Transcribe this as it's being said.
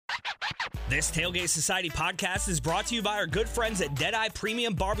This Tailgate Society podcast is brought to you by our good friends at Deadeye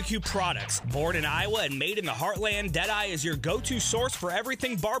Premium Barbecue Products. Born in Iowa and made in the heartland, Deadeye is your go-to source for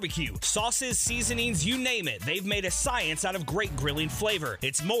everything barbecue. Sauces, seasonings, you name it. They've made a science out of great grilling flavor.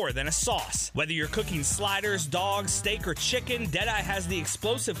 It's more than a sauce. Whether you're cooking sliders, dogs, steak, or chicken, Deadeye has the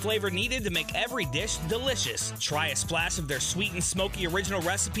explosive flavor needed to make every dish delicious. Try a splash of their sweet and smoky original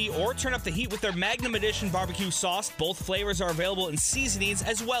recipe or turn up the heat with their Magnum Edition barbecue sauce. Both flavors are available in seasonings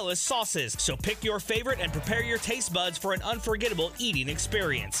as well as sauces. So pick your favorite and prepare your taste buds for an unforgettable eating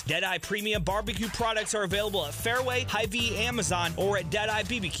experience. Deadeye Premium Barbecue Products are available at Fairway, Hy-Vee, Amazon, or at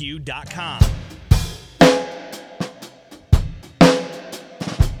DeadeyeBBQ.com.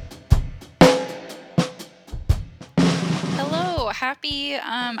 Hello, happy,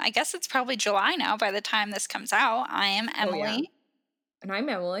 I guess it's probably July now by the time this comes out. I am Emily. Oh, yeah. And I'm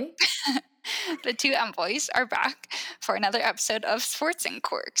Emily. The two Emily's are back for another episode of Sports and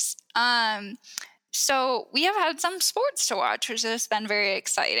Quirks. So we have had some sports to watch, which has been very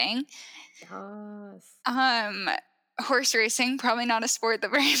exciting. Yes. Horse racing, probably not a sport that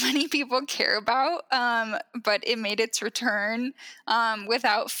very many people care about, but it made its return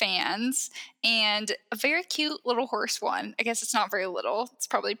without fans, and a very cute little horse won. I guess it's not very little. It's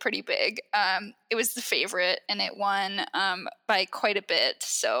probably pretty big. It was the favorite, and it won by quite a bit,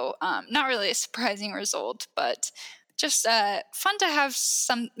 so not really a surprising result, but just fun to have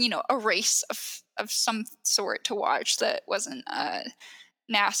some, a race of some sort to watch that wasn't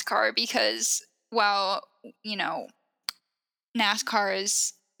NASCAR, because while, NASCAR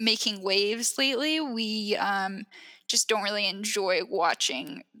is making waves lately, we just don't really enjoy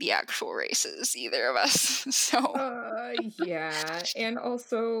watching the actual races, either of us. So Yeah. And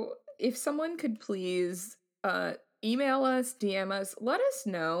also, if someone could please email us, DM us, let us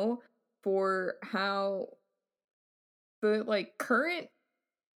know for how the current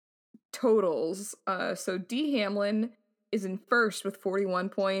totals. So D Hamlin is in first with 41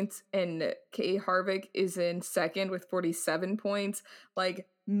 points, and Kay Harvick is in second with 47 points.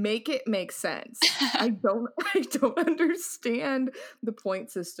 Make it make sense. I don't understand the point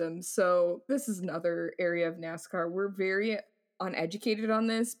system. So this is another area of NASCAR. We're very uneducated on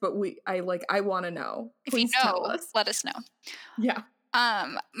this, but I want to know. Please tell us. Let us know. Yeah.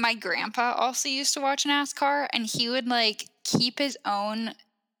 My grandpa also used to watch NASCAR, and he would keep his own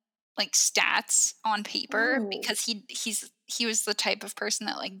stats on paper because he was the type of person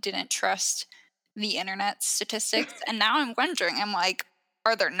that didn't trust the internet statistics. And now I'm wondering,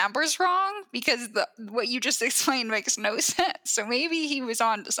 are their numbers wrong? Because what you just explained makes no sense. So maybe he was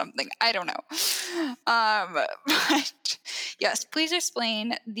on to something. I don't know. But yes, please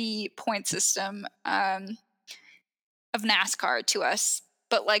explain the point system of NASCAR to us,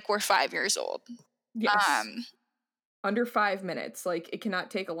 but we're 5 years old. Yes. Under 5 minutes. It cannot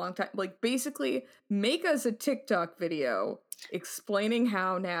take a long time. Basically, make us a TikTok video explaining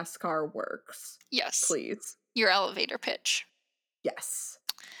how NASCAR works. Yes. Please. Your elevator pitch. Yes.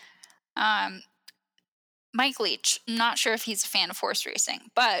 Mike Leach, I'm not sure if he's a fan of horse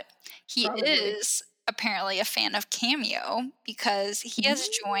racing, but he is apparently a fan of Cameo because he has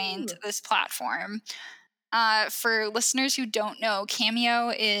joined this platform. For listeners who don't know,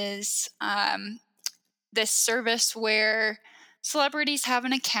 Cameo is this service where celebrities have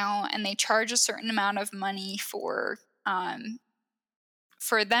an account and they charge a certain amount of money for them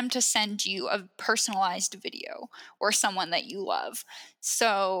to send you a personalized video or someone that you love.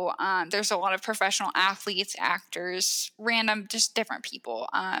 So there's a lot of professional athletes, actors, random, just different people,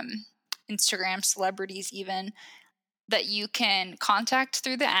 Instagram celebrities even, that you can contact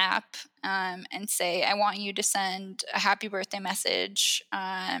through the app and say, I want you to send a happy birthday message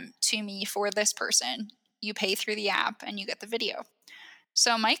to me for this person. You pay through the app and you get the video.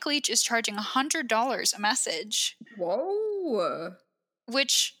 So Mike Leach is charging $100 a message. Whoa.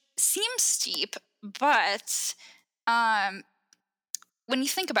 Which seems steep, but when you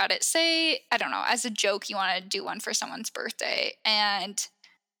think about it, say, I don't know, as a joke, you want to do one for someone's birthday, and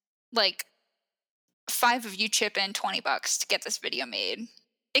 5 of you chip in $20 to get this video made.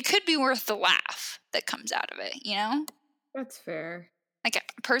 It could be worth the laugh that comes out of it, That's fair.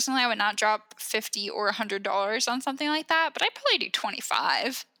 Personally, I would not drop $50 or $100 on something like that, but I'd probably do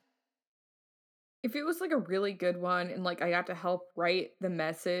 $25. If it was a really good one and I got to help write the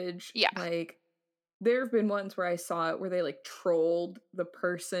message, yeah. There have been ones where I saw it where they trolled the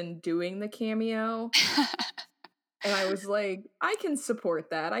person doing the cameo. And I was I can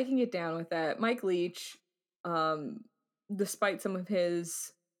support that. I can get down with that. Mike Leach, despite some of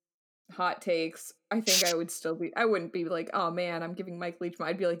his hot takes, I think I wouldn't be like, oh man, I'm giving Mike Leach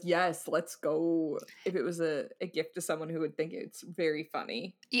I'd be like, yes, let's go. If it was a gift to someone who would think it's very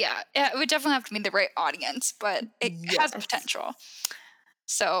funny. Yeah, it would definitely have to be the right audience, but it has potential.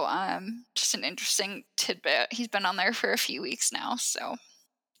 So, just an interesting tidbit. He's been on there for a few weeks now, so.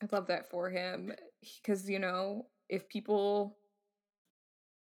 I love that for him. Because, if people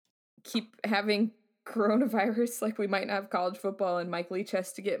keep having coronavirus, like we might not have college football and Mike Leach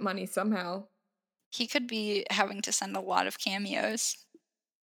has to get money somehow. He could be having to send a lot of cameos.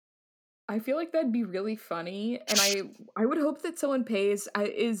 I feel like that'd be really funny, and I would hope that someone pays.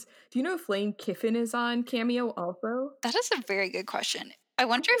 Do you know if Lane Kiffin is on Cameo also? That is a very good question. I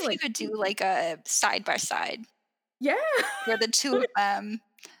wonder if you could do like a side by side. Yeah, where the two of them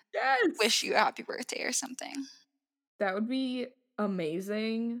wish you a happy birthday or something. That would be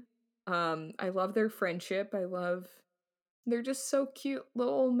amazing. I love their friendship. They're just so cute,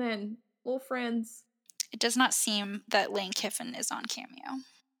 little old men, little friends. It does not seem that Lane Kiffin is on Cameo.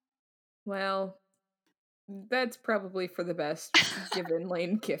 Well, that's probably for the best, given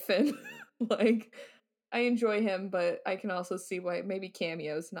Lane Kiffin. Like, I enjoy him, but I can also see why maybe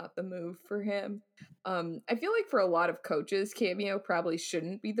Cameo's not the move for him. I feel like for a lot of coaches, Cameo probably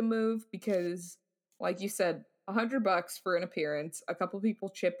shouldn't be the move because, like you said, $100 for an appearance, a couple people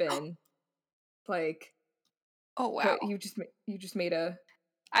chip in, like. Oh wow! But you just made a.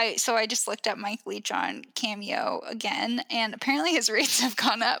 I just looked at Mike Leach on Cameo again, and apparently his rates have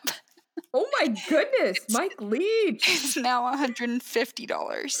gone up. Oh my goodness, Mike Leach! It's now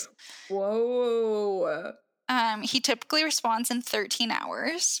 $150. Whoa. He typically responds in 13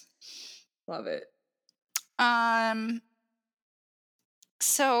 hours. Love it.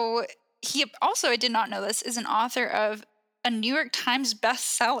 So he also, I did not know this, is an author of a New York Times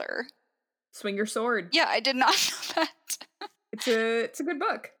bestseller. Swing Your Sword. Yeah, I did not know that. It's a good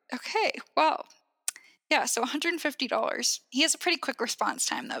book. Okay, wow. Yeah, so $150. He has a pretty quick response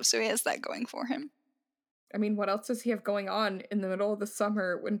time, though, so he has that going for him. I mean, what else does he have going on in the middle of the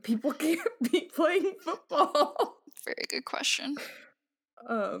summer when people can't be playing football? Very good question.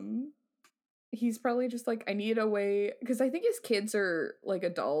 He's probably just like, I need a way, because I think his kids are like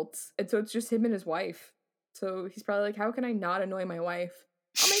adults, and so it's just him and his wife. So he's probably like, how can I not annoy my wife?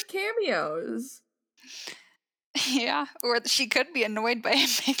 I'll make cameos. Yeah, or she could be annoyed by him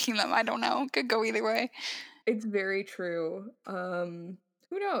making them. I don't know. Could go either way. It's very true. Who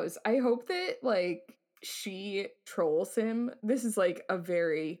knows? I hope that like she trolls him. This is like a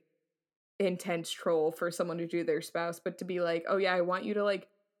very intense troll for someone to do their spouse, but to be like, oh yeah, I want you to like,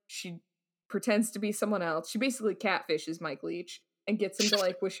 she pretends to be someone else. She basically catfishes Mike Leach and gets him to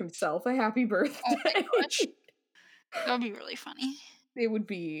like wish himself a happy birthday. Oh my gosh. That would be really funny. It would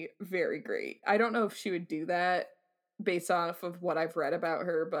be very great. I don't know if she would do that based off of what I've read about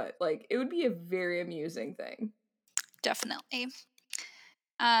her, but like it would be a very amusing thing. Definitely.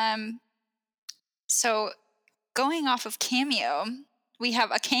 So going off of Cameo, we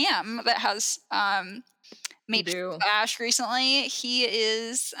have a Cam that has made splash recently. He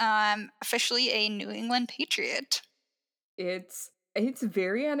is officially a New England Patriot. It's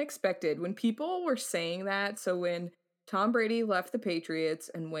very unexpected when people were saying that. So when Tom Brady left the Patriots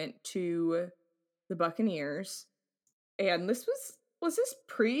and went to the Buccaneers, and this was this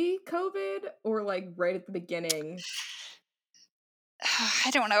pre-COVID or like right at the beginning? I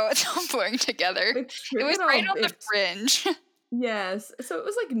don't know. It's all blurring together. It was right on the fringe. Yes. So it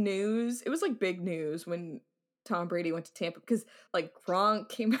was like news. It was like big news when Tom Brady went to Tampa because like Gronk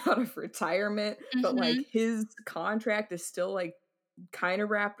came out of retirement, but like his contract is still like kind of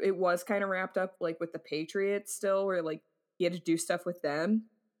wrapped. It was kind of wrapped up like with the Patriots still, where like he had to do stuff with them.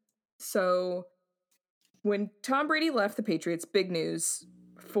 So when Tom Brady left the Patriots, big news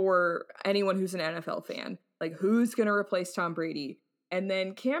for anyone who's an NFL fan. Like, who's going to replace Tom Brady? And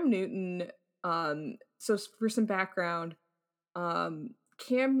then Cam Newton, so for some background,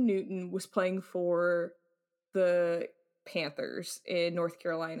 Cam Newton was playing for the Panthers in North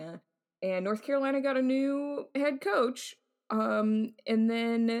Carolina. And North Carolina got a new head coach. And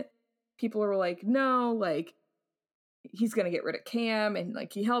then people were like, no, like, he's going to get rid of Cam. And,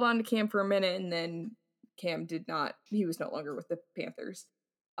 like, he held on to Cam for a minute, and then Cam did not. He was no longer with the Panthers.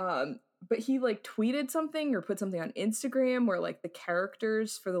 But he, like, tweeted something or put something on Instagram where, like, the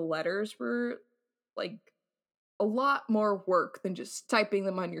characters for the letters were, like, a lot more work than just typing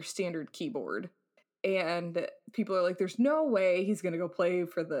them on your standard keyboard. And people are like, there's no way he's going to go play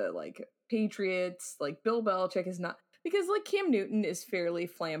for the, like, Patriots. Like, Bill Belichick is not... Because, like, Cam Newton is fairly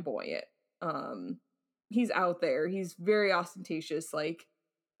flamboyant. He's out there. He's very ostentatious. Like,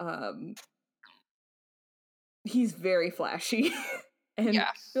 he's very flashy. And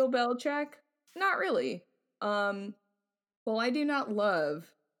Yeah. Bill Belichick, not really. While I do not love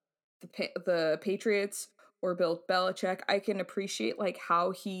the Patriots or Bill Belichick, I can appreciate like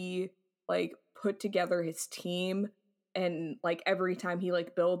how he like put together his team, and like every time he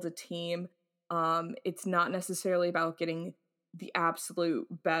like builds a team, it's not necessarily about getting the absolute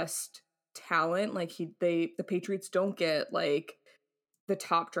best talent. Like the Patriots don't get like the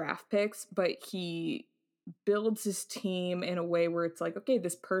top draft picks, but he builds his team in a way where it's like, okay,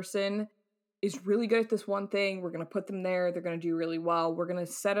 this person is really good at this one thing. We're going to put them there. They're going to do really well. We're going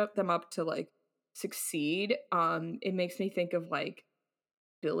to them up to like succeed. It makes me think of like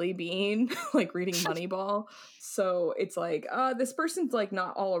Billy Bean, like reading Moneyball. So it's like, this person's like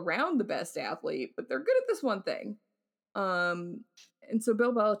not all around the best athlete, but they're good at this one thing. And so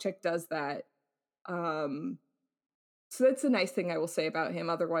Bill Belichick does that. So that's a nice thing I will say about him.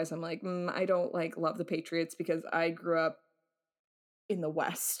 Otherwise, I'm like, I don't like love the Patriots because I grew up in the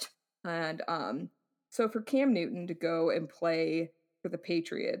West. And so for Cam Newton to go and play for the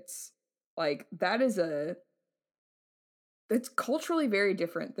Patriots, like that's culturally very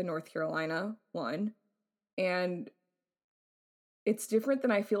different than North Carolina, one. And it's different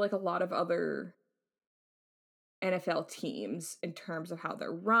than I feel like a lot of other NFL teams in terms of how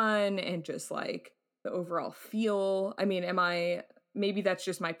they're run and just like the overall feel. I mean, maybe that's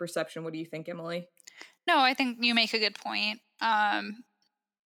just my perception. What do you think, Emily? No, I think you make a good point. I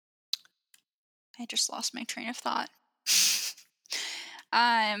just lost my train of thought.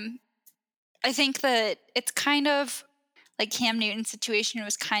 I think that it's kind of like Cam Newton's situation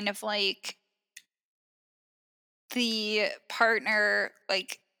was kind of like the partner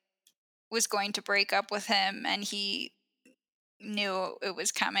like was going to break up with him and he knew it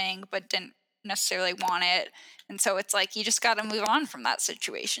was coming but didn't necessarily want it, and so it's like you just got to move on from that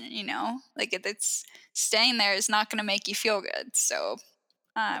situation, like it's staying there is not going to make you feel good. So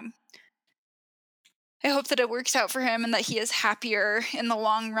I hope that it works out for him and that he is happier in the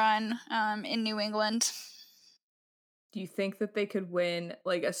long run in New England. Do you think that they could win,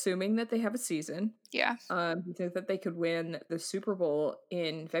 like assuming that they have a season? Yeah. Do you think that they could win the Super Bowl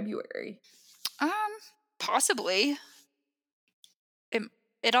in February? Possibly.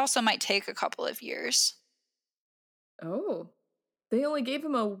 It also might take a couple of years. Oh, they only gave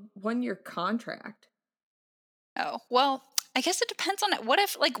him a 1-year contract. Oh, well, I guess it depends on it. What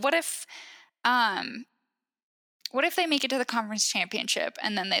if they make it to the conference championship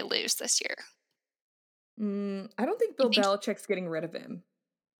and then they lose this year? I don't think Bill Belichick's getting rid of him.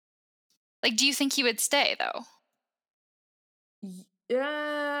 Like, do you think he would stay, though?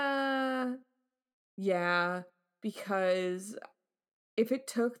 Yeah, because if it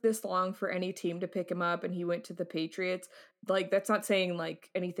took this long for any team to pick him up and he went to the Patriots, like that's not saying like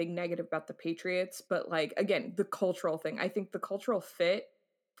anything negative about the Patriots, but like again, the cultural thing. I think the cultural fit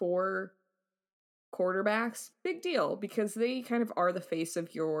for quarterbacks, big deal, because they kind of are the face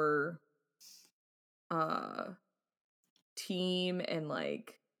of your team, and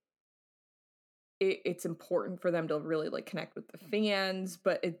like it's important for them to really like connect with the fans,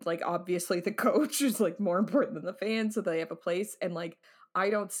 but it's like obviously the coach is like more important than the fans, so they have a place. And like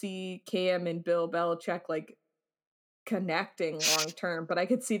I don't see Cam and Bill Belichick like connecting long term, but I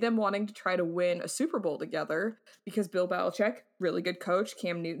could see them wanting to try to win a Super Bowl together because Bill Belichick, really good coach,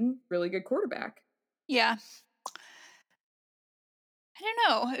 Cam Newton, really good quarterback. Yeah. I don't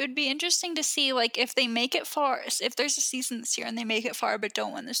know. It would be interesting to see like if they make it far, if there's a season this year and they make it far but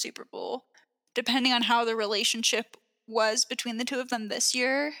don't win the Super Bowl, depending on how the relationship was between the two of them this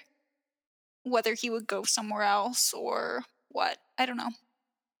year, whether he would go somewhere else or what. I don't know.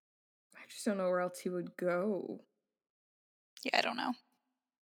 I just don't know where else he would go. Yeah, I don't know.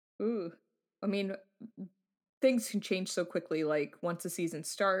 Ooh. I mean, things can change so quickly, like once the season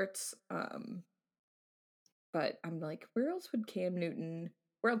starts. But I'm like, where else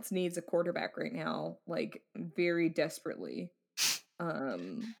needs a quarterback right now? Like very desperately.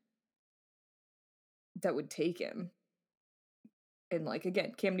 That would take him. And like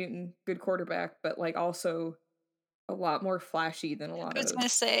again, Cam Newton, good quarterback, but like also a lot more flashy than a lot of. I was gonna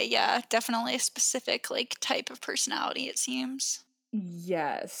say, yeah, definitely a specific like type of personality, it seems.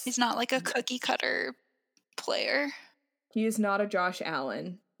 Yes. He's not like a cookie cutter player. He is not a Josh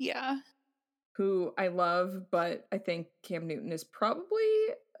Allen. Yeah. Who I love, but I think Cam Newton is probably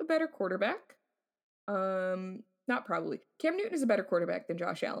a better quarterback. Not probably. Cam Newton is a better quarterback than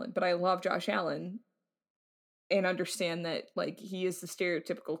Josh Allen, but I love Josh Allen and understand that like he is the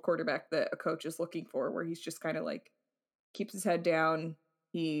stereotypical quarterback that a coach is looking for, where he's just kind of like keeps his head down.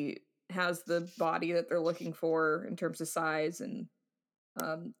 He has the body that they're looking for in terms of size, and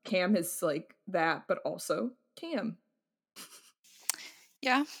Cam is like that, but also Cam.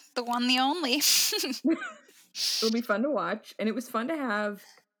 Yeah, the one, the only. It'll be fun to watch, and it was fun to have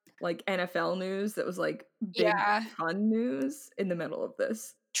like NFL news that was like big Yeah, fun news in the middle of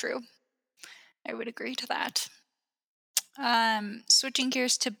this. true. I would agree to that. Switching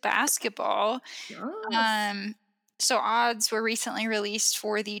gears to basketball. Yes. Um, so odds were recently released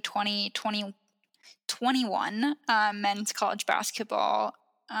for the 2021 men's college basketball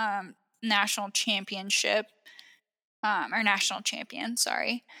national championship. Or national champion,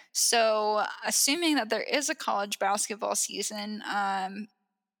 sorry. So, assuming that there is a college basketball season,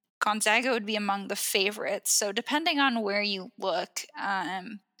 Gonzaga would be among the favorites. So, depending on where you look,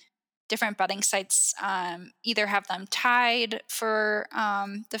 different betting sites either have them tied for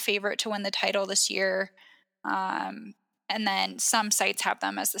the favorite to win the title this year, and then some sites have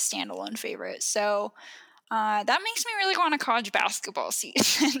them as the standalone favorite. So, that makes me really want a college basketball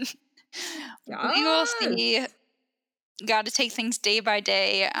season. We will Yes. see. Got to take things day by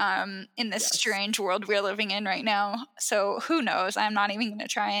day in this Yes. strange world we're living in right now. So who knows? I'm not even going to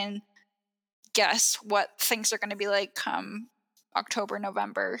try and guess what things are going to be like come October,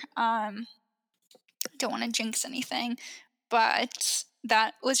 November. Don't want to jinx anything, but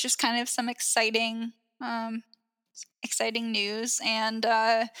that was just kind of some exciting news, and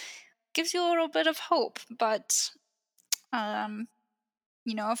gives you a little bit of hope. But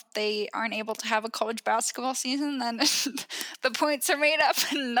if they aren't able to have a college basketball season, then the points are made up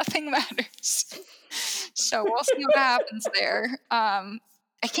and nothing matters. So we'll see what happens there. I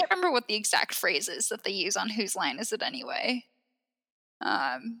can't remember what the exact phrase is that they use on Whose Line Is It Anyway? It's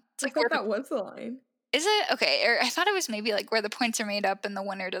I like thought that was the line. Is it? Okay, or I thought it was maybe like where the points are made up and the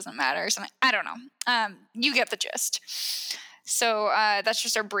winner doesn't matter or something. I don't know. You get the gist. So that's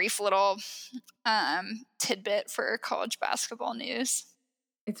just our brief little tidbit for college basketball news.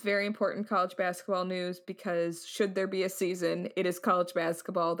 It's very important college basketball news because should there be a season, it is college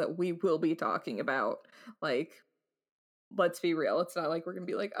basketball that we will be talking about. Like, let's be real. It's not like we're going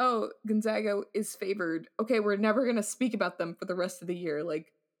to be like, oh, Gonzaga is favored. Okay, we're never going to speak about them for the rest of the year.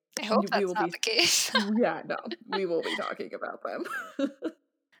 Like, I hope that's not the case. Yeah, no, we will be talking about them.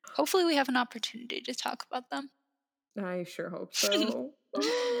 Hopefully we have an opportunity to talk about them. I sure hope so.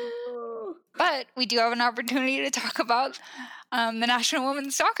 But we do have an opportunity to talk about the National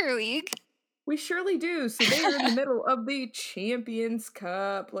Women's Soccer League. We surely do. So they are in the middle of the Champions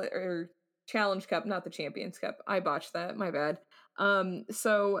Cup, or Challenge Cup, not the Champions Cup. I botched that. My bad.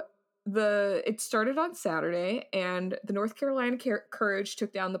 So it started on Saturday, and the North Carolina Courage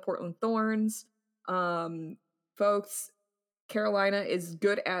took down the Portland Thorns. Folks, Carolina is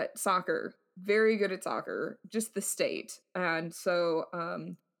good at soccer. Very good at soccer. Just the state. And so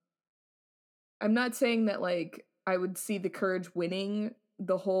I'm not saying that like I would see the Courage winning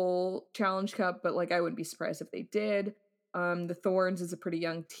the whole Challenge Cup, but like I wouldn't be surprised if they did. The Thorns is a pretty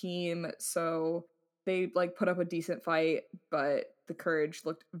young team, so they like put up a decent fight, but the Courage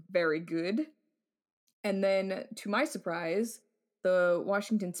looked very good. And then to my surprise, the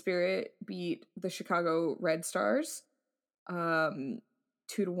Washington Spirit beat the Chicago Red Stars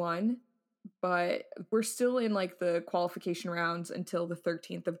 2-1. But we're still in like the qualification rounds until the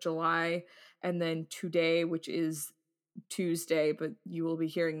 13th of July, and then today, which is Tuesday, but you will be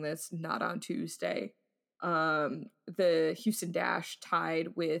hearing this not on Tuesday, the Houston Dash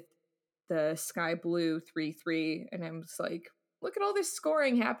tied with the Sky Blue 3-3, and I'm just like, look at all this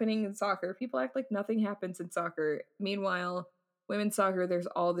scoring happening in soccer. People act like nothing happens in soccer. Meanwhile, women's soccer, there's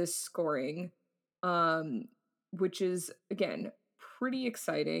all this scoring, which is, again, pretty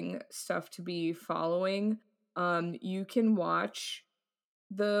exciting stuff to be following. You can watch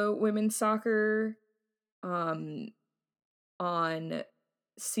the women's soccer on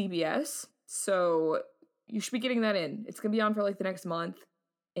CBS, so you should be getting that in. It's gonna be on for like the next month,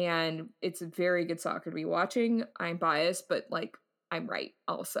 and it's very good soccer to be watching. I'm biased, but like I'm right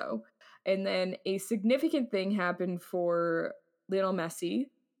also. And then a significant thing happened for Lionel Messi.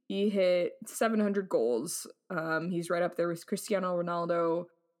 He hit 700 goals. He's right up there with Cristiano Ronaldo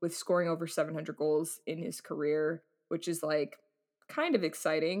with scoring over 700 goals in his career, which is like kind of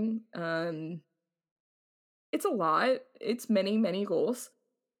exciting. It's a lot. It's many, many goals.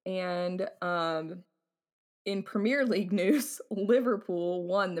 And in Premier League news, Liverpool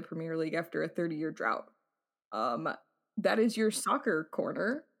won the Premier League after a 30-year drought. That is your soccer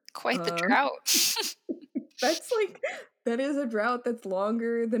corner. Quite the drought. That is a drought that's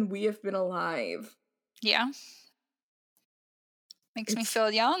longer than we have been alive. Yeah. Makes me feel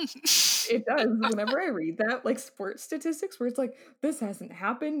young. It does. Whenever I read that, like sports statistics where it's like, this hasn't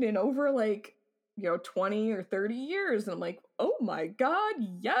happened in over like, 20 or 30 years. And I'm like, oh my God,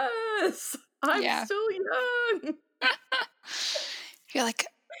 yes. I'm still young. You're like,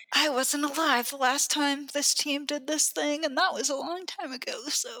 I wasn't alive the last time this team did this thing, and that was a long time ago,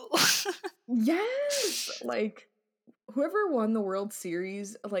 so. Yes! Like, whoever won the World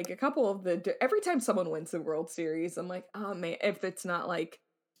Series, like, a couple of every time someone wins the World Series, I'm like, oh man, if it's not, like,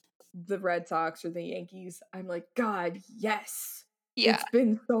 the Red Sox or the Yankees, I'm like, God, yes! Yeah. It's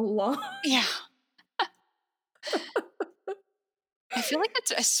been so long. Yeah. I feel like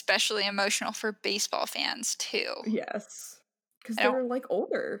it's especially emotional for baseball fans, too. Yes. Because I don't they're, like,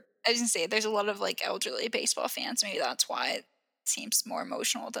 older. I was gonna say, there's a lot of, like, elderly baseball fans, maybe that's why it seems more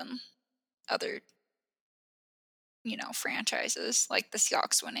emotional than other, franchises, like the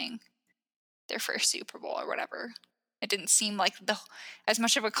Seahawks winning their first Super Bowl or whatever. It didn't seem like as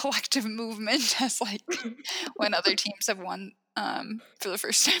much of a collective movement as, like, when other teams have won, for the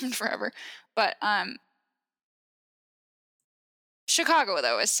first time in forever. But, Chicago,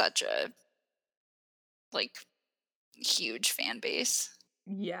 though, is such a, like, huge fan base,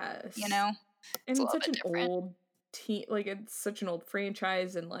 Yes. It's a And little such bit an different. old team, like, it's such an old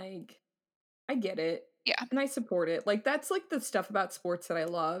franchise, and, like, I get it. Yeah. And I support it. Like, that's, like, the stuff about sports that I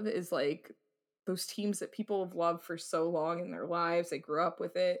love is, like, those teams that people have loved for so long in their lives. They grew up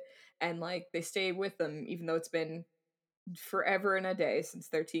with it, and, like, they stay with them even though it's been forever and a day since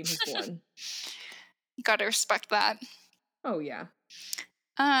their team has won. You gotta respect that. Oh, yeah.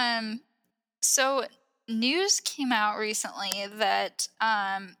 So news came out recently that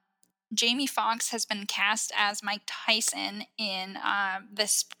Jamie Foxx has been cast as Mike Tyson in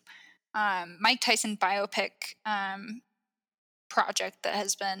this Mike Tyson biopic project that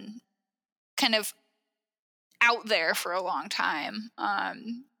has been kind of out there for a long time.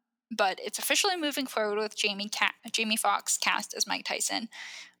 But it's officially moving forward with Jamie Foxx cast as Mike Tyson.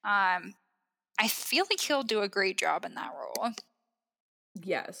 I feel like he'll do a great job in that role.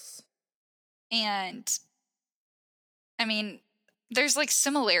 Yes. And I mean, there's like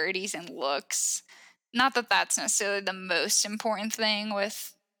similarities in looks. Not that that's necessarily the most important thing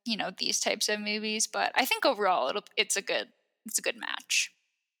with, these types of movies, but I think overall it's a good match.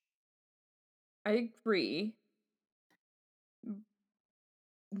 I agree.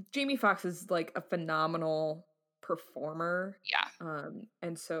 Jamie Foxx is, like, a phenomenal performer. Yeah,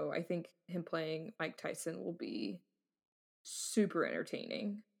 And so I think him playing Mike Tyson will be super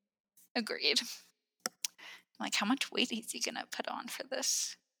entertaining. agreed. Like, how much weight is he gonna put on for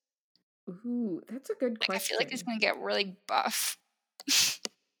this? Ooh, that's a good Like, I feel like he's question. gonna get really buff.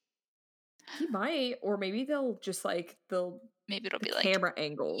 He might, or maybe they'll just, like, Maybe it'll the be like, camera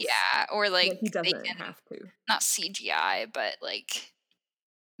angles yeah, or like that he they doesn't can have to. not CGI, but like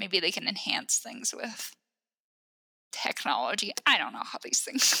maybe they can enhance things with technology. I don't know how these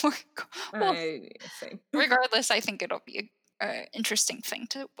things work. Well, Same. regardless, I think it'll be a interesting thing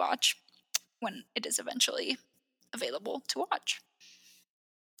to watch when it is eventually available to watch.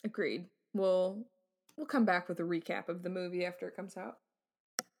 Agreed. We'll come back with a recap of the movie after it comes out.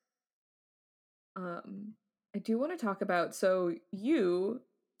 I do want to talk about, so you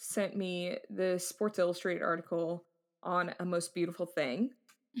sent me the Sports Illustrated article on A Most Beautiful Thing.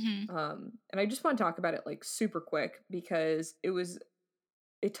 Mm-hmm. And I just want to talk about it, like, super quick, because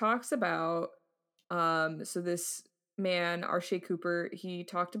it talks about so this man, Arshay Cooper, he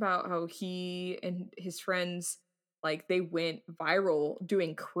talked about how he and his friends, like, they went viral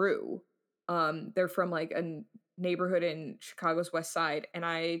doing Crew. They're from, like, a neighborhood in Chicago's West Side, and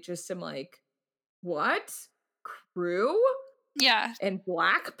I just am like, what? Crew? Yeah, And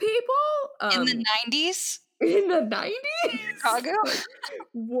black people? in the 90s, In the 90s? Chicago. Like,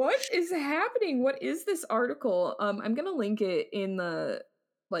 what is happening? What is this article? I'm gonna link it in the,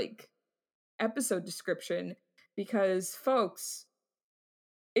 like, episode description, because, folks,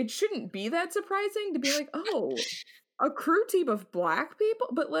 it shouldn't be that surprising to be like, oh, a crew team of black people,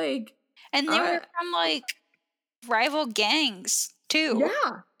 but, like, And they were from like rival gangs too. yeah,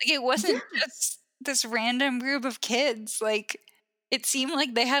 Like, it wasn't yes, just this random group of kids. Like, it seemed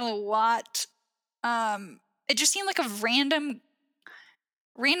like they had a lot. It just seemed like a random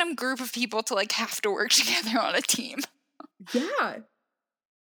group of people to like have to work together on a team. yeah.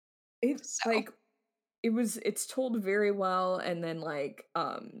 It's So like, it's told very well, and then, like,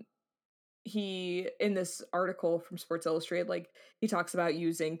 he, in this article from Sports Illustrated, like, he talks about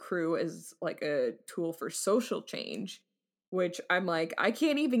using Crew as, like, a tool for social change, which I'm like, I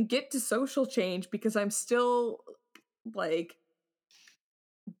can't even get to social change because I'm still, like,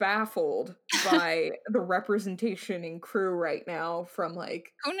 baffled by the representation in Crew right now from,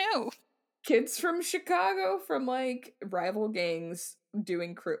 like, who knew? kids from Chicago from, like, rival gangs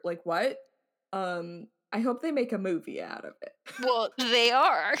doing Crew. Like, what? I hope they make a movie out of it. Well, they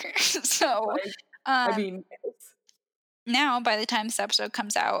are. So Like, I um mean, now, by the time this episode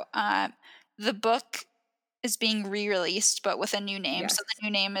comes out, the book is being re-released, but with a new name. Yes. So the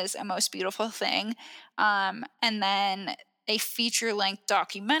new name is A Most Beautiful Thing. And then a feature-length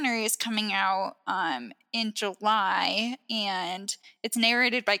documentary is coming out in July, and it's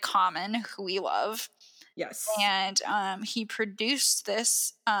narrated by Common, who we love. Yes. And he produced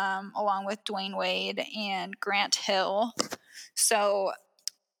this along with Dwayne Wade and Grant Hill. So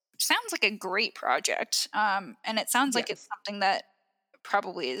sounds like a great project. And it sounds like it's something that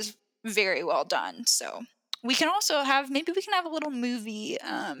probably is very well done. So we can also maybe we can have a little movie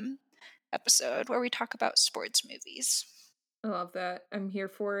episode where we talk about sports movies. I love that. I'm here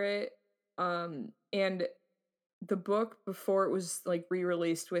for it. And the book, before it was like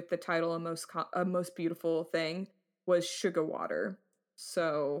re-released with the title A Most Beautiful Thing, was Sugar Water.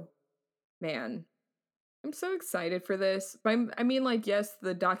 So, man, I'm so excited for this. I mean, like, yes,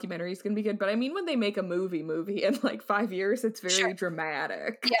 the documentary is gonna be good, but I mean, when they make a movie in like 5 years, it's very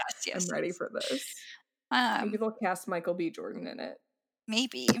dramatic. Yes. I'm ready for this. Maybe they'll cast Michael B. Jordan in it.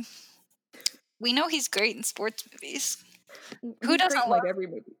 Maybe. We know he's great in sports movies. Who doesn't like every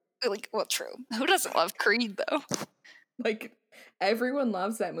movie? Well, true. Who doesn't love Creed though? Like, everyone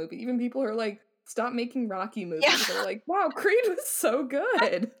loves that movie. Even people who are like, stop making Rocky movies. They're like, wow, Creed was so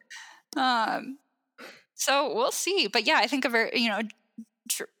good. So we'll see. But yeah, I think a very,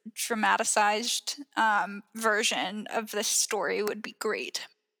 dramatized version of this story would be great.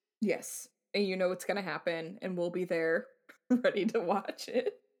 Yes. And you know what's going to happen, and we'll be there ready to watch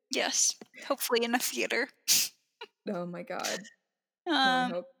it. Yes. Hopefully in a theater. Oh my God.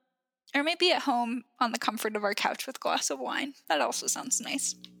 Or maybe at home on the comfort of our couch with a glass of wine. That also sounds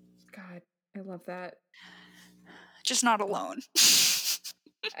nice. God, I love that. Just not alone.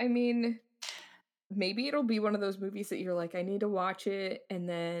 I mean, maybe it'll be one of those movies that you're like, I need to watch it, and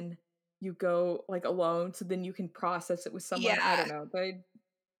then you go like alone, so then you can process it with someone. I don't know.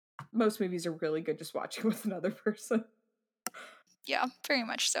 Most movies are really good just watching with another person. Yeah, very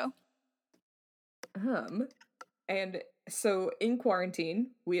much so. And so in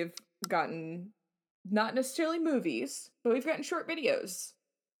quarantine, we have gotten not necessarily movies, but we've gotten short videos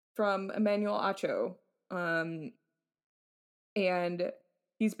from Emmanuel Acho. And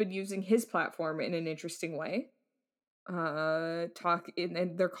he's been using his platform in an interesting way. And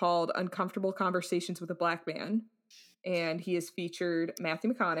they're called Uncomfortable Conversations with a Black Man. And he has featured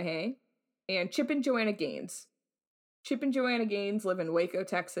Matthew McConaughey and Chip and Joanna Gaines. Chip and Joanna Gaines live in Waco,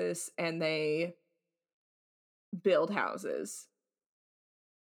 Texas, and they build houses.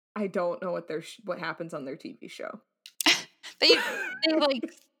 I don't know what happens on their TV show. they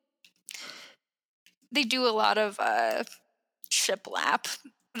do a lot of shiplap.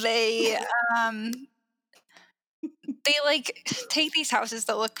 They take these houses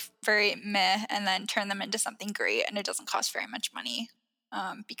that look very meh and then turn them into something great, and it doesn't cost very much money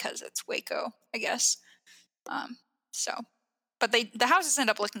because it's Waco, I guess. But the houses end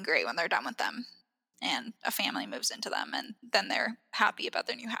up looking great when they're done with them, and a family moves into them, and then they're happy about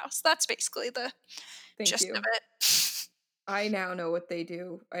their new house. That's basically the gist of it. I now know what they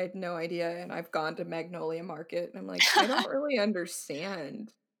do. I had no idea, and I've gone to Magnolia Market, and I'm like, I don't really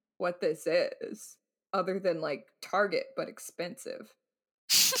understand what this is, other than like Target, but expensive.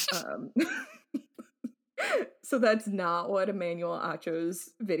 So that's not what Emmanuel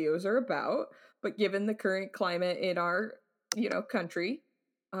Acho's videos are about. But given the current climate in our, country,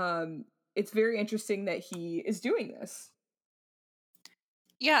 it's very interesting that he is doing this.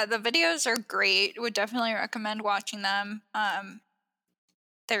 Yeah, the videos are great. Would definitely recommend watching them.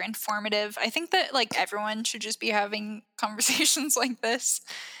 They're informative. I think that everyone should just be having conversations like this.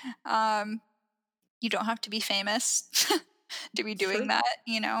 You don't have to be famous to be doing that,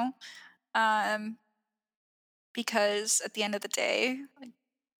 because at the end of the day,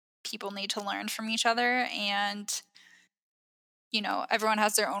 people need to learn from each other, and everyone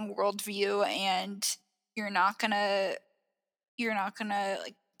has their own worldview, and you're not gonna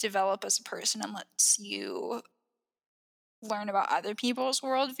develop as a person unless you learn about other people's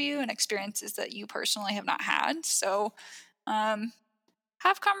worldview and experiences that you personally have not had. So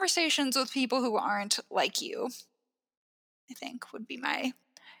have conversations with people who aren't like you, I think, would be my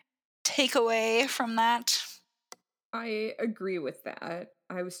takeaway from that. I agree with that.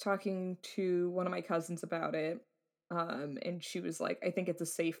 I was talking to one of my cousins about it, and she was like, I think it's a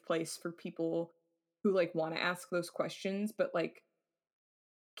safe place for people who want to ask those questions, but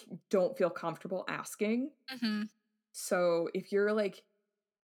don't feel comfortable asking. Mm-hmm. So if you're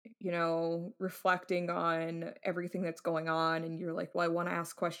reflecting on everything that's going on, and you're like, well, I want to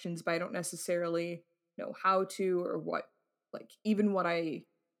ask questions, but I don't necessarily know how to, or what, even what I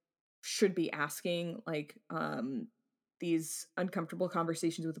should be asking, these uncomfortable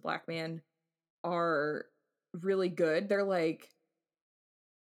conversations with a Black man are really good. They're like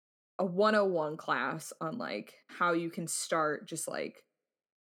a 101 class on like how you can start just like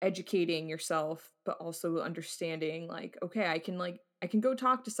educating yourself, but also understanding like, okay, I can go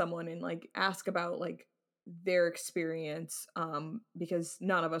talk to someone and like ask about like their experience, because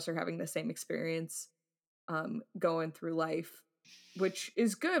none of us are having the same experience going through life, which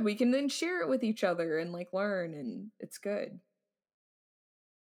is good. We can then share it with each other and like learn, and it's good.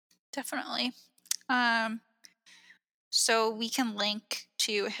 Definitely. So we can link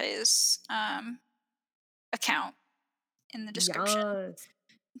to his account in the description Yes.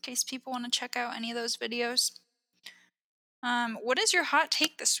 in case people want to check out any of those videos. What is your hot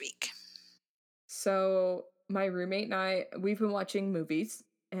take this week? So my roommate and I, we've been watching movies,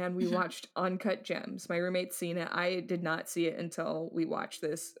 and we watched Uncut Gems. My roommate's seen it. I did not see it until we watched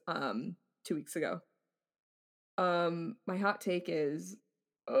this 2 weeks ago. My hot take is,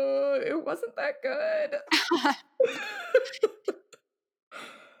 it wasn't that good.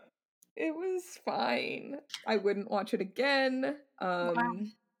 It was fine. I wouldn't watch it again. Wow.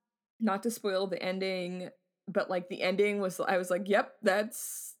 Not to spoil the ending, but like the ending was, I was like, yep,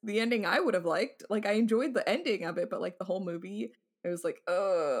 that's the ending I would have liked. Like I enjoyed the ending of it, but like the whole movie, it was like,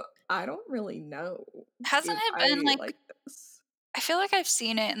 I don't really know Hasn't if it been I like, like this. I feel like I've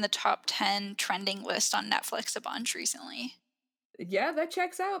seen it in the top 10 trending list on Netflix a bunch recently. Yeah, that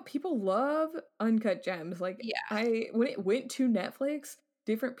checks out. People love Uncut Gems. Like Yeah. when it went to Netflix,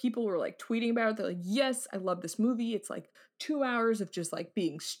 different people were like tweeting about it. They're like, yes, I love this movie. It's like 2 hours of just like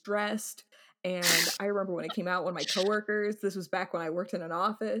being stressed. And I remember when it came out, one of my coworkers, this was back when I worked in an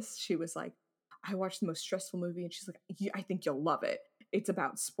office, she was like, I watched the most stressful movie. And she's like, I think you'll love it. It's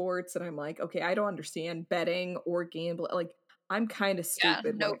about sports. And I'm like, okay, I don't understand betting or gambling. Like, I'm kind of Yeah,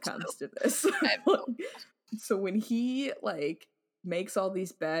 stupid when no it comes clue. to this. I have no So when he like makes all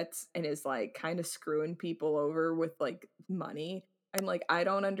these bets and is like kind of screwing people over with like money, I'm like, I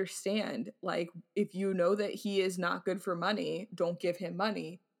don't understand. Like, if you know that he is not good for money, don't give him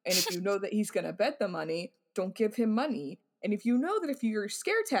money. And if you know that he's going to bet the money, don't give him money. And if you know that if your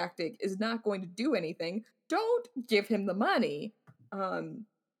scare tactic is not going to do anything, don't give him the money.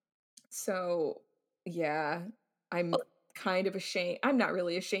 So yeah, I'm kind of ashamed. I'm not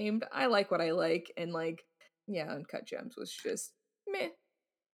really ashamed. I like what I like, and like, yeah, Uncut Gems was just meh.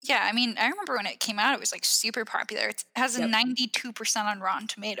 Yeah, I mean, I remember when it came out, it was like super popular. It has a Yep. 92% on Rotten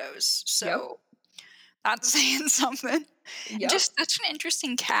Tomatoes, Yep. so that's saying something. And Yep. just such an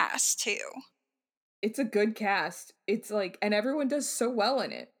interesting cast too. It's a good cast. It's like, and everyone does so well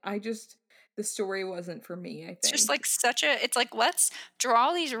in it. The story wasn't for me, I It's just think. like it's like let's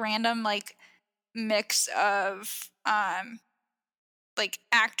draw these random like mix of like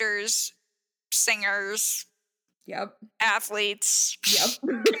actors, singers, Yep. athletes, Yep.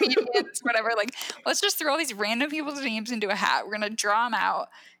 comedians, whatever. Like, let's just throw all these random people's names into a hat. We're gonna draw them out.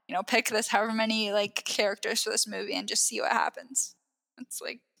 You know, pick this however many like characters for this movie and just see what happens. It's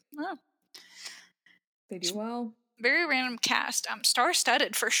like, oh, They do well. very random cast.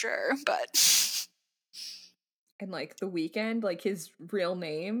 Star-studded for sure, but And like The Weeknd, like his real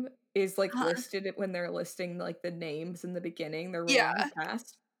name is like listed when they're listing like the names in the beginning, they're rolling yeah. his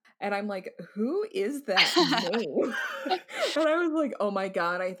cast. And I'm like, who is that name? And I was like, oh my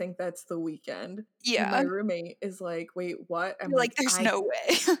God, I think that's The Weeknd. And my Yeah. roommate is like, wait, what? I'm You're like, like, there's no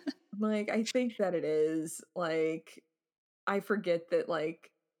way. I think that it is. Like, I forget that like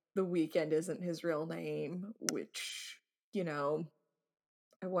The Weeknd isn't his real name, which, you know,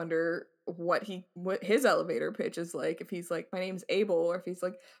 I wonder what his elevator pitch is like. If he's like, my name's Abel, or if he's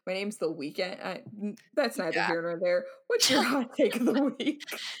like, my name's The Weeknd. That's neither Yeah. here nor there. What's your hot take of the week?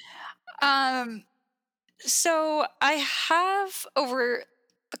 So I have over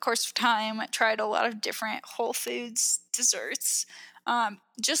the course of time tried a lot of different Whole Foods desserts.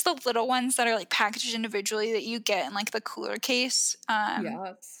 Just the little ones that are like packaged individually that you get in like the cooler case.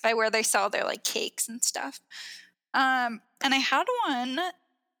 Yes. By where they sell their like cakes and stuff. And I had one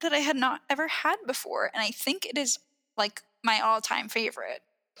that I had not ever had before, and I think it is like my all-time favorite.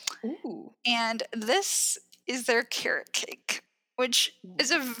 Ooh. And this is their carrot cake, which is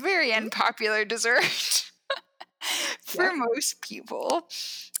a very unpopular dessert for most people.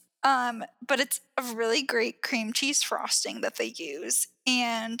 But it's a really great cream cheese frosting that they use.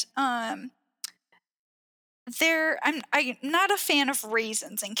 And I'm not a fan of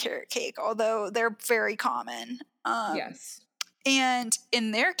raisins in carrot cake, although they're very common. Yes. And in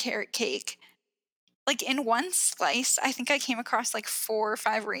their carrot cake, like in one slice, I think I came across like 4 or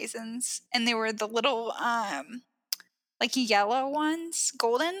 5 raisins, and they were the little like yellow ones,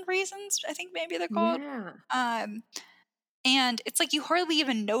 golden raisins, I think maybe they're called. Yeah. and it's like you hardly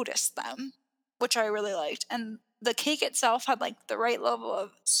even notice them, which I really liked. And the cake itself had like the right level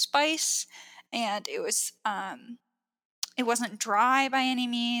of spice, and it wasn't dry by any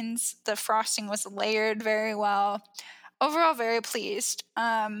means. The frosting was layered very well. Overall, very pleased.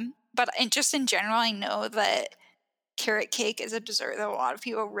 But just in general, I know that carrot cake is a dessert that a lot of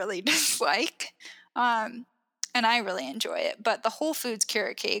people really dislike. And I really enjoy it. But the Whole Foods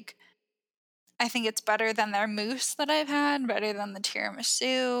carrot cake, I think it's better than their mousse that I've had, better than the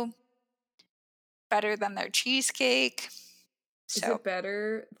tiramisu, better than their cheesecake. Is it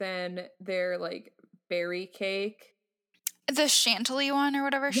better than their like berry cake? The Chantilly one or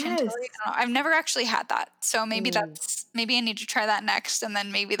whatever. Yes. Chantilly. I don't know. I've never actually had that. So maybe maybe I need to try that next, and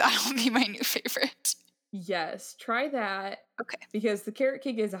then maybe that'll be my new favorite. Yes, try that. Okay. Because the carrot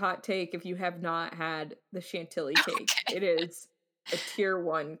cake is a hot take if you have not had the Chantilly cake. Okay. It is a tier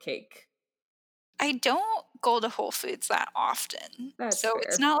 1 cake. I don't go to Whole Foods that often. That's so fair.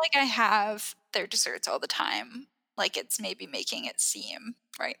 It's not like I have their desserts all the time, like it's maybe making it seem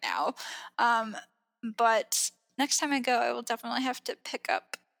right now. But next time I go, I will definitely have to pick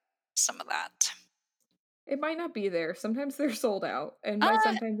up some of that. It might not be there. Sometimes they're sold out. And by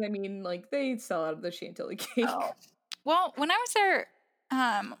sometimes I mean like they sell out of the Chantilly cake. Oh. Well, when I was there,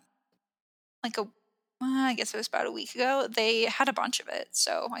 I guess it was about a week ago, they had a bunch of it.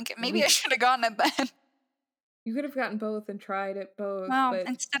 So maybe I should have gotten it then. You could have gotten both and tried it both. Well, but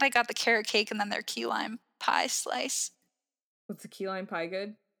instead I got the carrot cake and then their key lime pie slice. Was the key lime pie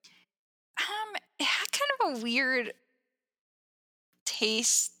good? It had kind of a weird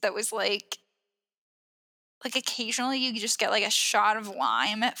taste that was like occasionally you just get like a shot of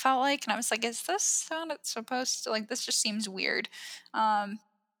lime, it felt like, and I was like, is this how it's supposed to, like, this just seems weird.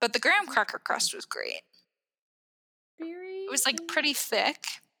 But the graham cracker crust was great. It was like pretty thick,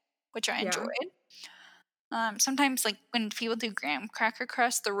 which I enjoyed. Sometimes like when people do graham cracker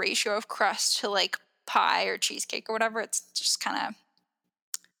crust, the ratio of crust to like pie or cheesecake or whatever, it's just kind of,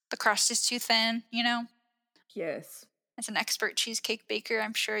 the crust is too thin, you know? Yes. As an expert cheesecake baker,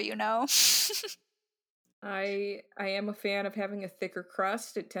 I'm sure you know. I am a fan of having a thicker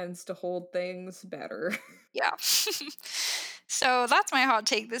crust. It tends to hold things better. Yeah. So that's my hot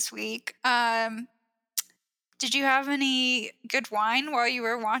take this week. Did you have any good wine while you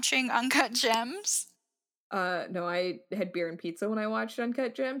were watching Uncut Gems? No, I had beer and pizza when I watched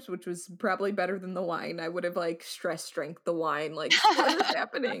Uncut Gems, which was probably better than the wine. I would have like stress drank the wine, like what is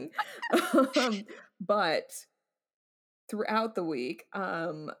happening? But throughout the week,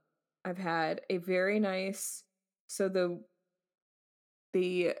 I've had a very nice. So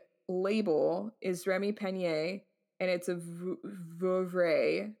the label is Remy Panier, and it's a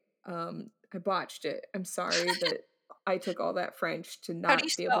Vouvray. I botched it. I'm sorry that I took all that French to not How do you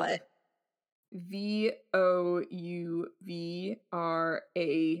be spell able it? to.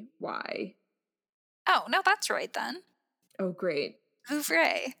 Vouvray. Oh, no, that's right then. Oh, great.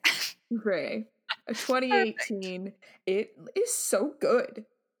 Vouvray. Vouvray. A 2018. It is so good.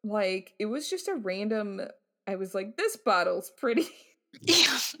 Like, it was just a random. I was like, this bottle's pretty. Yeah,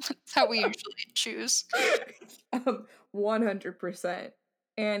 that's how we usually choose. 100%.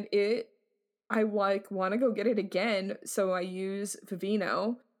 And I like want to go get it again, so I use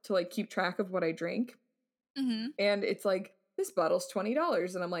Vivino to like keep track of what I drink. Mm-hmm. And it's like, this bottle's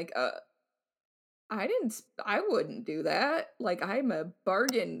 $20, and I'm like, I wouldn't do that. Like, I'm a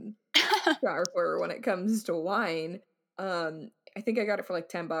bargain shopper when it comes to wine. I think I got it for like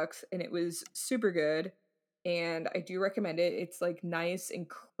 $10, and it was super good, and I do recommend it. It's like nice and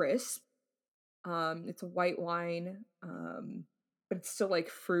crisp. It's a white wine, but it's still like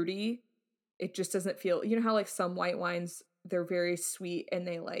fruity. It just doesn't feel, you know how like some white wines, they're very sweet and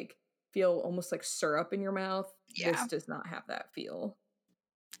they like feel almost like syrup in your mouth. Yeah. This does not have that feel.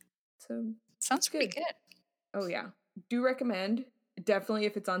 So sounds pretty good. Oh yeah, do recommend. Definitely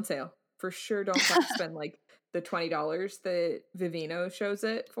if it's on sale. For sure, don't spend like the $20 that Vivino shows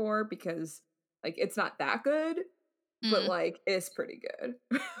it for, because like it's not that good, but like it's pretty good.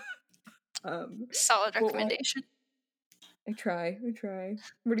 Solid recommendation. I try.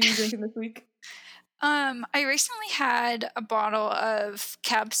 What are you drinking this week? I recently had a bottle of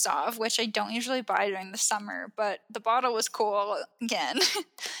Cab Sauv, which I don't usually buy during the summer, but the bottle was cool again,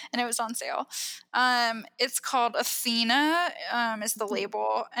 and it was on sale. It's called Athena, is the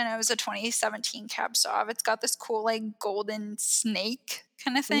label, and it was a 2017 Cab Sauv. It's got this cool like golden snake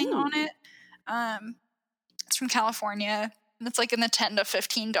kind of thing on it. It's from California. It's like in the $10 to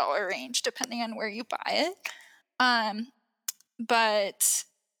 $15 range, depending on where you buy it. But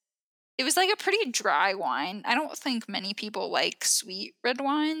it was like a pretty dry wine. I don't think many people like sweet red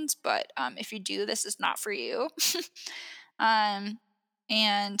wines, but if you do, this is not for you.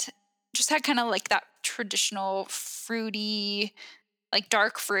 And just had kind of like that traditional fruity, like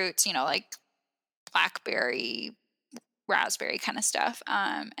dark fruits, like blackberry, raspberry kind of stuff.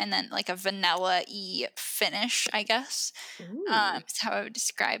 And then like a vanilla-y finish, I guess. Ooh. Is how I would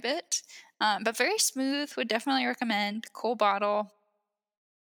describe it. But very smooth, would definitely recommend. Cool bottle,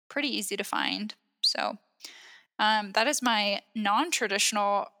 pretty easy to find. So that is my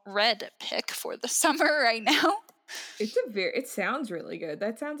non-traditional red pick for the summer right now. It sounds really good.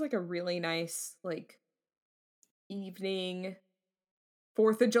 That sounds like a really nice, like, evening,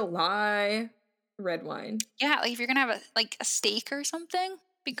 4th of July red wine. Yeah, like if you're gonna have a steak or something,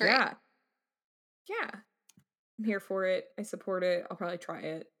 be great. Yeah. Yeah. I'm here for it. I support it. I'll probably try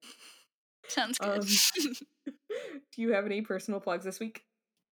it. Sounds good. Do you have any personal plugs this week?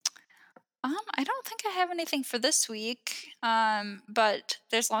 I don't think I have anything for this week. But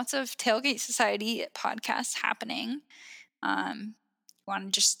there's lots of Tailgate Society podcasts happening. Want to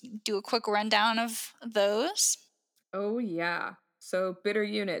just do a quick rundown of those? Oh yeah. So Bitter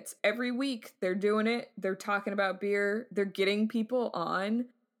Units, every week they're doing it. They're talking about beer. They're getting people on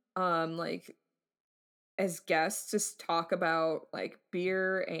like as guests to talk about like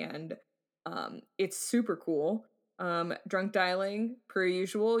beer, and it's super cool. Drunk dialing per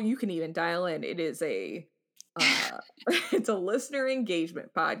usual. You can even dial in. It is a it's a listener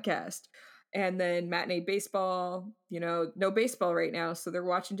engagement podcast. And then Matinee Baseball, no baseball right now, so they're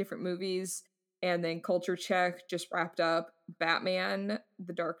watching different movies. And then Culture Check just wrapped up Batman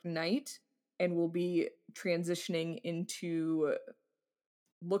The Dark Knight, and we'll be transitioning into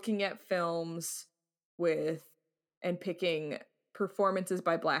looking at films with and picking performances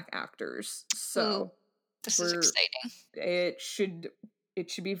by Black actors. So Ooh, this is exciting. It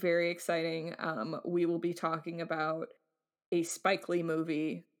should be very exciting. We will be talking about a Spike Lee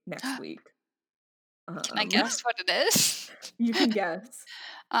movie next week. Can I guess what it is? You can guess.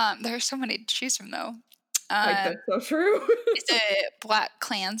 There are so many to choose from, though. That's so true. Is it Black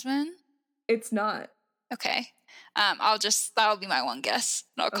Klansman? It's not. Okay. That'll be my one guess.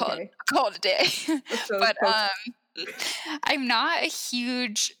 I'll call it a day. So but I'm not a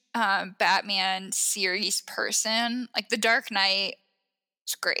huge Batman series person. Like The Dark Knight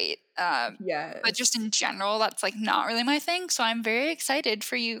is great. yeah. But just in general, that's like not really my thing. So I'm very excited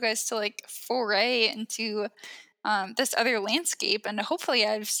for you guys to like foray into this other landscape, and hopefully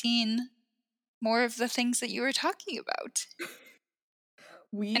I've seen more of the things that you were talking about.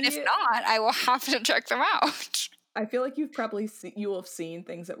 And if not, I will have to check them out. I feel like you will have seen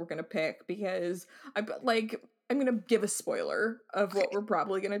things that we're gonna pick, because I'm gonna give a spoiler of what we're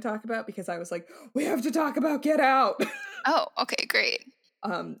probably gonna talk about, because I was like, we have to talk about Get Out. Oh, okay, great.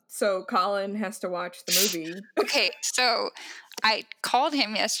 So Colin has to watch the movie. Okay, so I called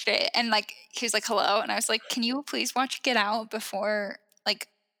him yesterday, and like he was like, hello, and I was like, can you please watch Get Out before like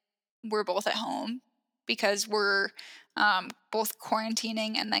we're both at home, because we're both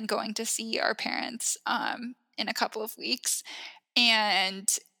quarantining and then going to see our parents in a couple of weeks.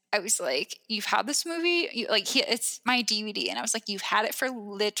 And I was like, you've had this movie, it's my DVD, and I was like, you've had it for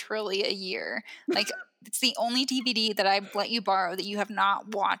literally a year. Like it's the only DVD that I've let you borrow that you have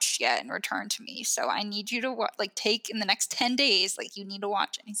not watched yet and returned to me. So I need you to take in the next 10 days, like you need to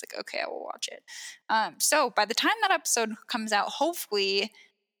watch it. And he's like, okay, I will watch it. So by the time that episode comes out, hopefully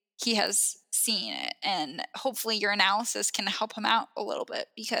he has seen it, and hopefully your analysis can help him out a little bit,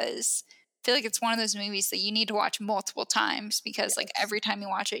 because I feel like it's one of those movies that you need to watch multiple times, because like every time you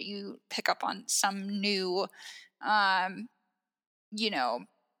watch it, you pick up on some new,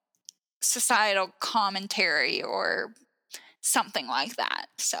 societal commentary or something like that.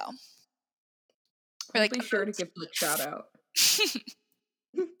 So I'll be sure to give him a shout out.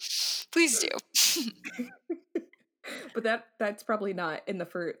 Please do. But that's probably not in the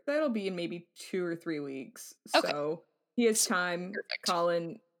first. That'll be in maybe 2 or 3 weeks. So he has time. Perfect.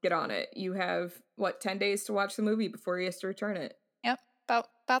 Colin, get on it. You have 10 days to watch the movie before he has to return it. Yep,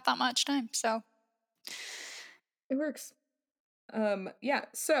 about that much time. So it works. Yeah.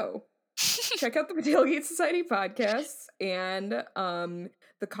 So check out the Tailgate Society podcasts and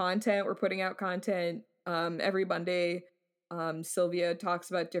the content. We're putting out content every Monday. Sylvia talks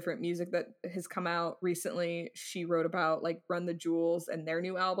about different music that has come out recently. She wrote about like Run the Jewels and their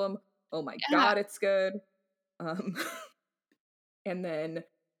new album. Oh my God, it's good. And then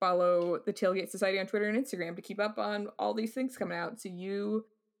follow the Tailgate Society on Twitter and Instagram to keep up on all these things coming out. So you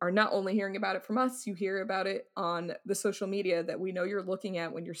are not only hearing about it from us, you hear about it on the social media that we know you're looking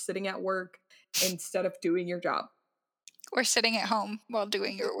at when you're sitting at work instead of doing your job. Or sitting at home while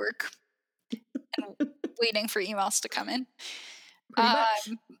doing your work and waiting for emails to come in. Pretty much.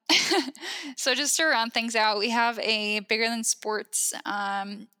 So just to round things out, we have a bigger than sports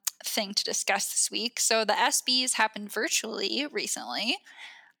thing to discuss this week. So the ESPYs happened virtually recently.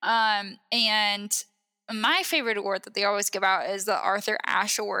 And my favorite award that they always give out is the Arthur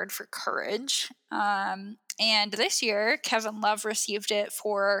Ashe Award for Courage. And this year, Kevin Love received it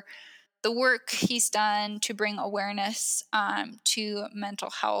for the work he's done to bring awareness to mental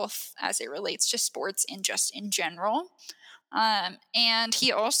health as it relates to sports and just in general. And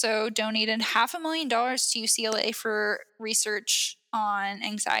he also donated $500,000 to UCLA for research on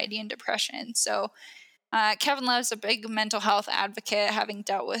anxiety and depression. So Kevin Love's a big mental health advocate, having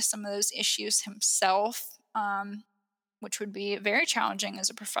dealt with some of those issues himself, which would be very challenging as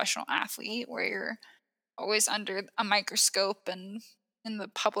a professional athlete where you're always under a microscope and in the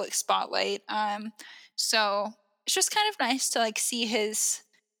public spotlight. So it's just kind of nice to like see his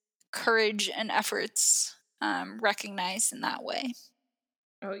courage and efforts recognized in that way.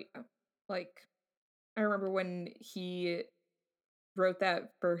 Oh yeah. Like I remember when he wrote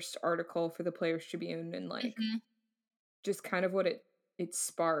that first article for the Players Tribune and like just kind of what it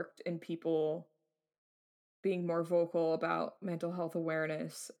sparked in people being more vocal about mental health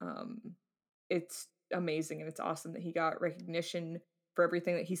awareness. It's amazing and it's awesome that he got recognition for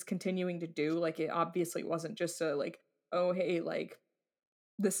everything that he's continuing to do. Like it obviously wasn't just a like, oh hey, like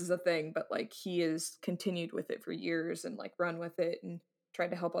this is a thing, but like he has continued with it for years and like run with it and tried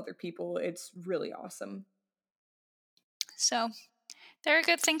to help other people. It's really awesome. So there are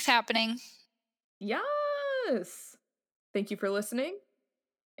good things happening. Yes. Thank you for listening.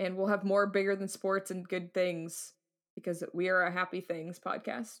 And we'll have more bigger than sports and good things because we are a Happy Things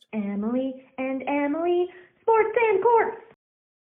podcast. Emily and Emily, Sports and Courts.